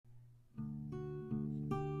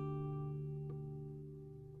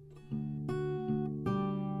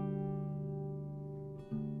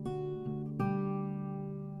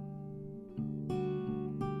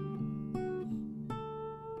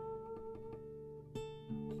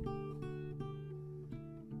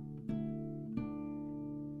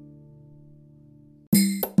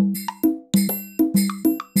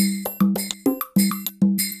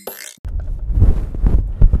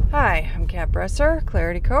Expresser,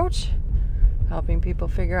 Clarity Coach, helping people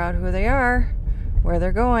figure out who they are, where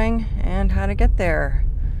they're going, and how to get there.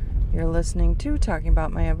 You're listening to Talking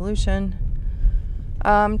About My Evolution.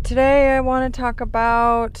 Today I want to talk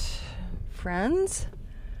about friends,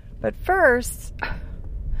 but first, I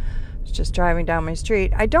was just driving down my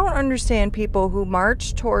street. I don't understand people who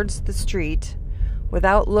march towards the street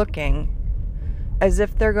without looking as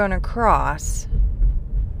if they're going to cross.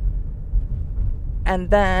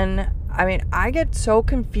 And then, I get so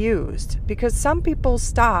confused because some people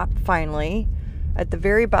stop finally at the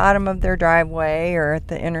very bottom of their driveway or at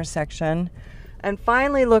the intersection and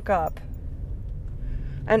finally look up.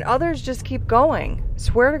 And others just keep going,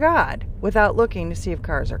 swear to God, without looking to see if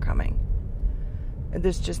cars are coming.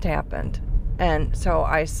 This just happened. And so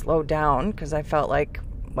I slowed down because I felt like,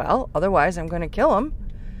 well, otherwise I'm going to kill him.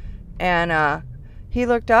 And he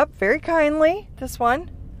looked up very kindly, this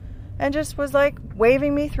one, and just was like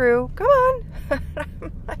waving me through. Come on.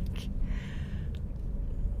 I'm like,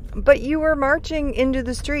 but you were marching into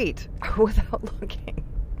the street without looking.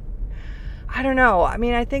 I don't know.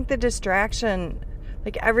 I think the distraction,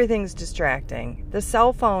 like everything's distracting. The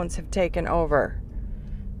cell phones have taken over.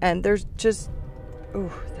 And there's just,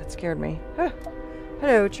 that scared me.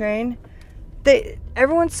 Hello, train.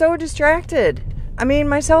 Everyone's so distracted.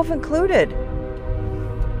 Myself included.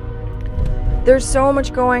 There's so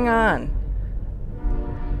much going on.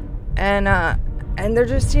 And there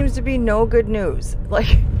just seems to be no good news.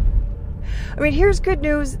 Here's good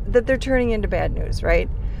news that they're turning into bad news, right?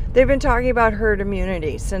 They've been talking about herd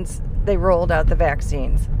immunity since they rolled out the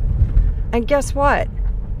vaccines. And guess what?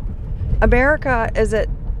 America is at,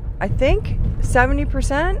 I think,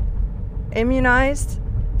 70% immunized.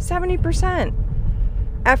 70%.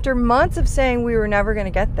 After months of saying we were never going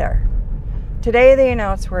to get there. Today they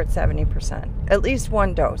announced we're at 70%. At least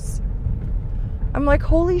one dose. I'm like,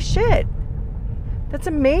 holy shit. That's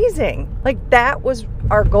amazing. That was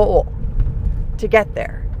our goal. To get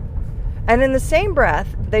there. And in the same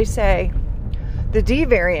breath, they say the D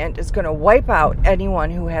variant is going to wipe out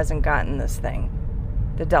anyone who hasn't gotten this thing.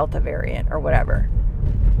 The Delta variant or whatever.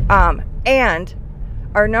 And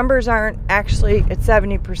our numbers aren't actually at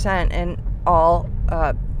 70% in all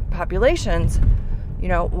populations.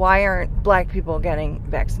 Why aren't black people getting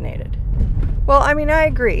vaccinated? Well, I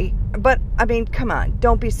agree. But, come on.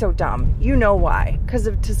 Don't be so dumb. You know why. Because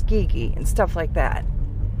of Tuskegee and stuff like that.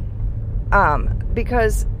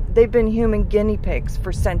 Because they've been human guinea pigs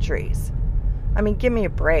for centuries. Give me a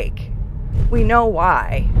break. We know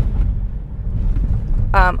why.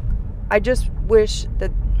 I just wish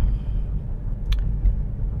it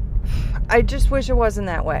wasn't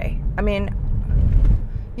that way.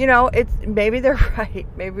 It's maybe they're right.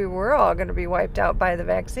 Maybe we're all going to be wiped out by the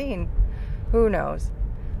vaccine. Who knows?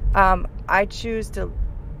 I choose to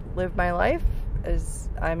live my life as,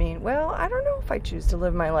 I don't know if I choose to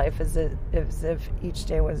live my life as if each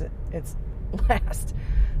day was its last.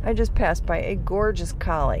 I just passed by a gorgeous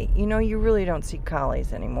collie. You really don't see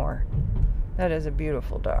collies anymore. That is a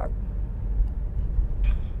beautiful dog.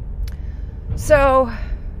 So,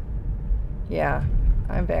 yeah,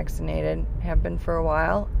 I'm vaccinated, have been for a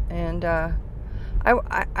while, and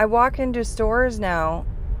I walk into stores now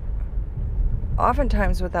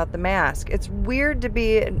oftentimes without the mask. It's weird to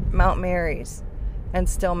be at Mount Mary's and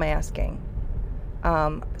still masking.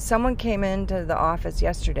 Someone came into the office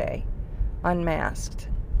yesterday unmasked,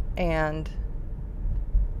 and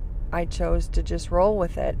I chose to just roll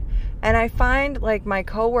with it. And I find my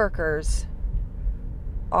coworkers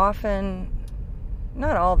often,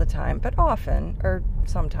 not all the time, but often, or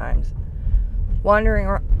sometimes, wandering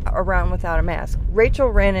around without a mask. Rachel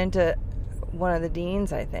ran into one of the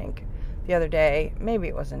deans, I think, the other day. Maybe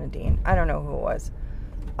it wasn't a dean. I don't know who it was.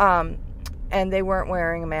 And they weren't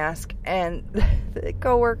wearing a mask. And the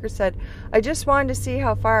coworker said, I just wanted to see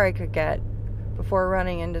how far I could get before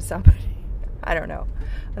running into somebody. I don't know.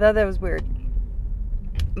 I thought that was weird.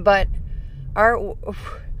 But I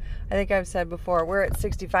think I've said before, we're at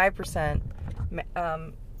 65%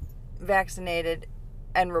 vaccinated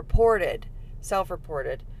and reported,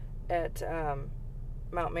 self-reported at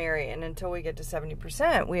Mount Mary. And until we get to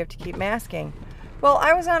 70%, we have to keep masking. Well,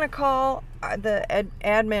 I was on a call, the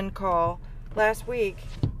admin call last week,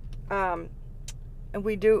 and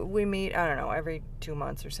we meet, I don't know, every 2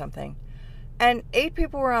 months or something. And 8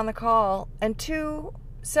 people were on the call, and 2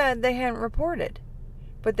 said they hadn't reported,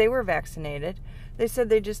 but they were vaccinated. They said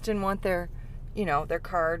they just didn't want their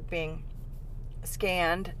card being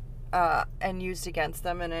scanned and used against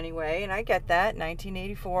them in any way. And I get that,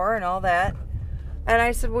 1984 and all that. And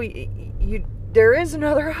I said, well, there is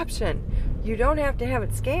another option. You don't have to have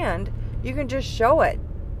it scanned. You can just show it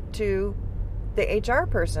to the HR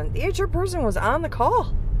person. The HR person was on the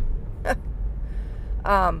call.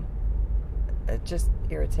 It's just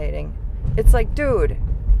irritating. It's like, dude,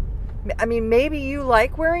 I mean, maybe you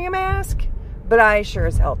like wearing a mask, but I sure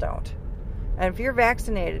as hell don't. And if you're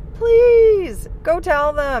vaccinated, please go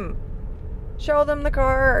tell them. Show them the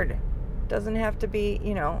card. Doesn't have to be,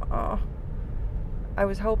 I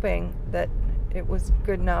was hoping that it was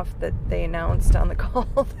good enough that they announced on the call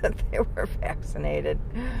that they were vaccinated,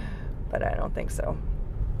 but I don't think so.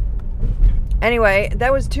 Anyway,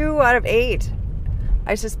 that was 2 out of 8.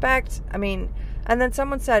 I suspect, and then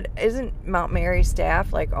someone said, isn't Mount Mary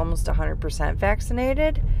staff like almost 100%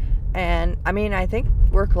 vaccinated? And I think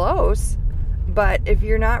we're close, but if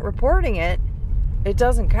you're not reporting it, it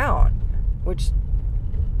doesn't count, which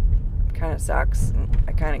kind of sucks. And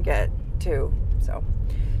I kind of get too. So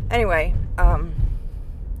anyway,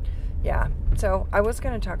 yeah, so I was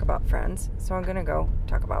going to talk about Friends, so I'm going to go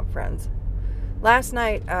talk about Friends. Last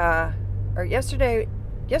night, or yesterday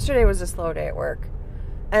was a slow day at work.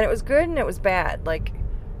 And it was good and it was bad. Like,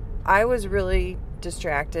 I was really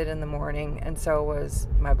distracted in the morning, and so was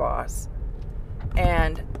my boss.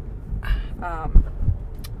 And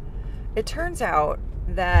it turns out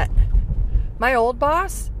that my old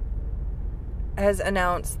boss has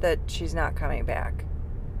announced that she's not coming back.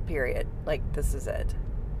 Period. Like, this is it.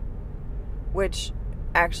 Which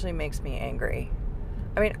actually makes me angry.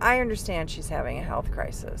 I understand she's having a health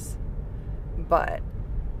crisis, but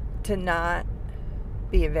to not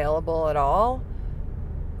be available at all,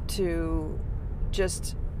 to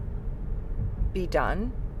just be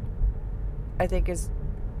done, I think is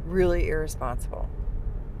really irresponsible.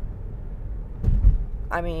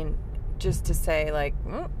 Just to say like,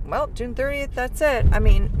 well, June 30th, that's it.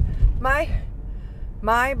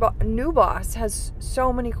 My new boss has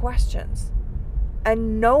so many questions,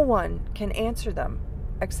 and no one can answer them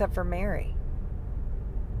except for Mary.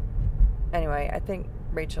 Anyway, I think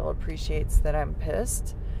Rachel appreciates that I'm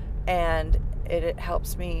pissed, and it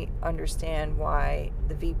helps me understand why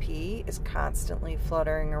the VP is constantly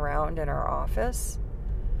fluttering around in our office,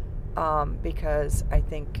 because I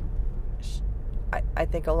think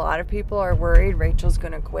a lot of people are worried Rachel's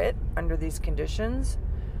going to quit under these conditions,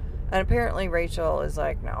 and apparently Rachel is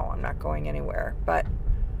like, no, I'm not going anywhere. But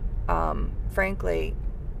frankly,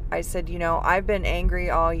 I said, I've been angry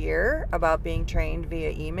all year about being trained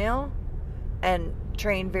via email and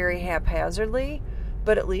trained very haphazardly,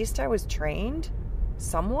 but at least I was trained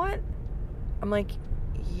somewhat. I'm like,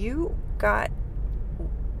 you got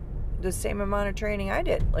the same amount of training I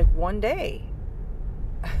did, like one day.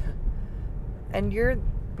 And you're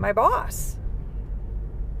my boss.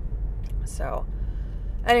 So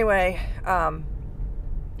anyway,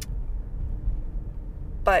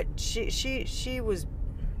 but she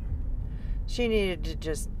needed to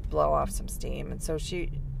just blow off some steam, and so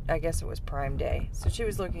I guess it was Prime Day, so she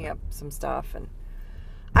was looking up some stuff, and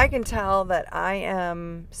I can tell that I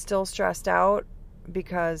am still stressed out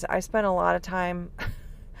because I spent a lot of time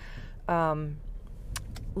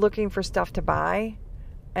looking for stuff to buy,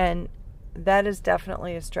 and that is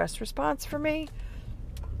definitely a stress response for me.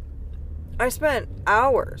 I spent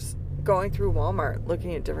hours going through Walmart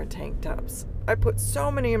looking at different tank tops. I put so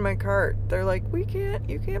many in my cart. They're like, you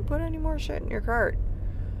can't put any more shit in your cart.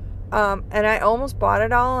 And I almost bought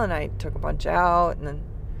it all, and I took a bunch out, and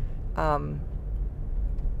then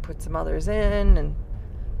put some others in,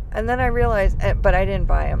 and then I realized, but I didn't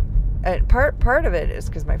buy them. And part of it is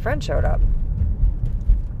because my friend showed up,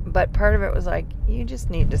 but part of it was like, you just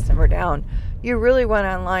need to simmer down. You really went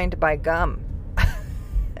online to buy gum.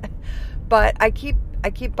 But I keep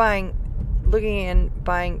buying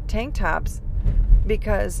tank tops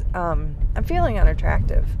because I'm feeling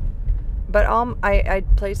unattractive. But I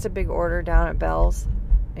placed a big order down at Bell's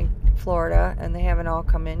in Florida, and they haven't all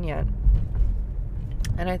come in yet.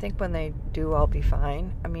 And I think when they do, I'll be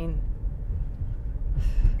fine. I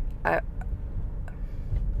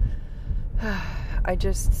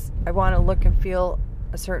want to look and feel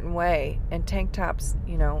a certain way. And tank tops,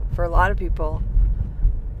 for a lot of people,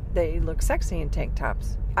 they look sexy in tank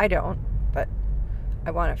tops. I don't, but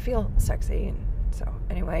I want to feel sexy. And so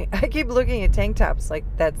anyway, I keep looking at tank tops like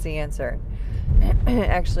that's the answer.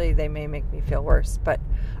 Actually, they may make me feel worse, but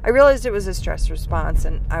I realized it was a stress response,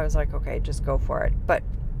 and I was like, okay, just go for it. But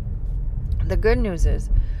the good news is,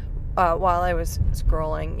 while I was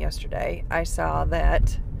scrolling yesterday, I saw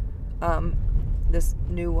that this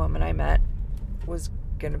new woman I met was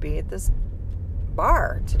going to be at this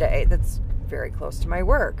bar today that's very close to my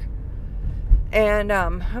work. And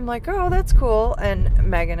I'm like, oh, that's cool. And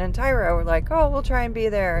Megan and Tyra were like, oh, we'll try and be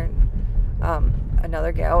there. And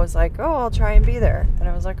another gal was like, oh, I'll try and be there. And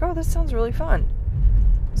I was like, oh, this sounds really fun.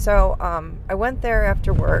 So I went there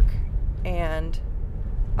after work, and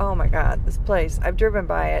oh my God, this place, I've driven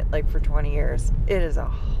by it like for 20 years. It is a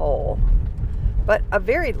hole, but a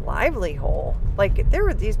very lively hole. Like, there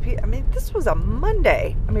were these people, I mean, this was a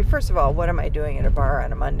Monday. I mean, first of all, what am I doing at a bar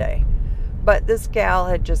on a Monday? But this gal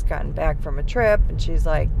had just gotten back from a trip, and she's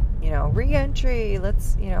like, re-entry,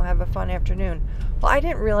 let's, have a fun afternoon. Well, I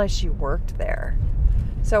didn't realize she worked there.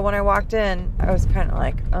 So when I walked in, I was kind of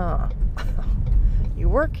like, oh, you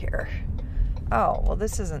work here? Oh, well,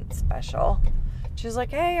 this isn't special. She's like,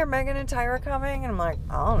 hey, are Megan and Tyra coming? And I'm like,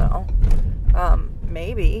 I don't know.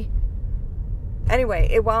 Maybe. Anyway,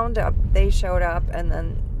 it wound up, they showed up, and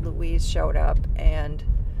then Louise showed up, and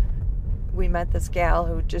we met this gal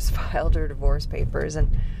who just filed her divorce papers,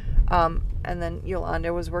 and then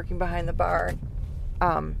Yolanda was working behind the bar,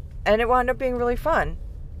 and it wound up being really fun.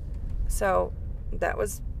 So that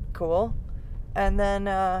was cool. And then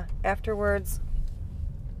afterwards,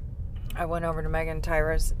 I went over to Megan and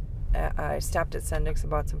Tyra's. I stopped at Sendik's and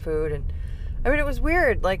bought some food, and I mean, it was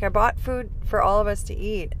weird. Like, I bought food for all of us to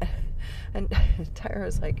eat, and Tyra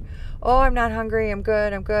was like, oh, I'm not hungry, I'm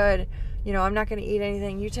good, I'm not going to eat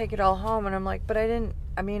anything, you take it all home. And I'm like, but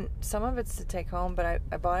some of it's to take home, but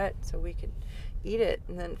I bought it so we could eat it.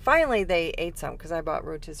 And then finally they ate some, because I bought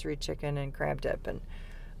rotisserie chicken and crab dip, and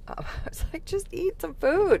I was like, just eat some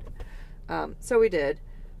food. So we did.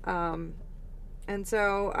 And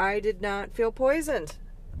so I did not feel poisoned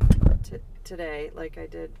today like I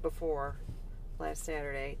did before last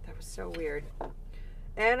Saturday. That was so weird.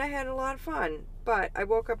 And I had a lot of fun. But I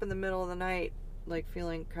woke up in the middle of the night, like,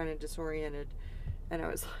 feeling kind of disoriented. And I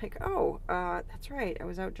was like, oh, that's right. I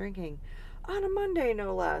was out drinking on a Monday,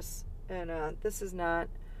 no less. And this is not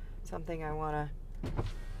something I want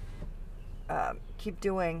to keep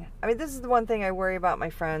doing. I mean, this is the one thing I worry about my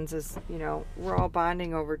friends is, we're all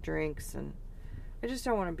bonding over drinks, and I just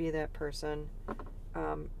don't want to be that person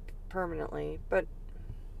permanently. But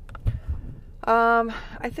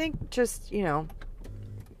I think just, going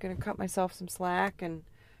to cut myself some slack, and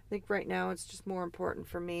I think right now it's just more important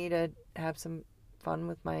for me to have some fun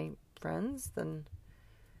with my friends than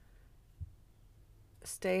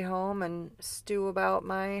stay home and stew about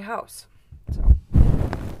my house. So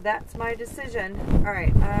that's my decision. All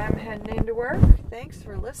right, I'm heading into work. Thanks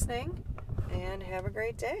for listening, and have a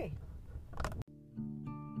great day.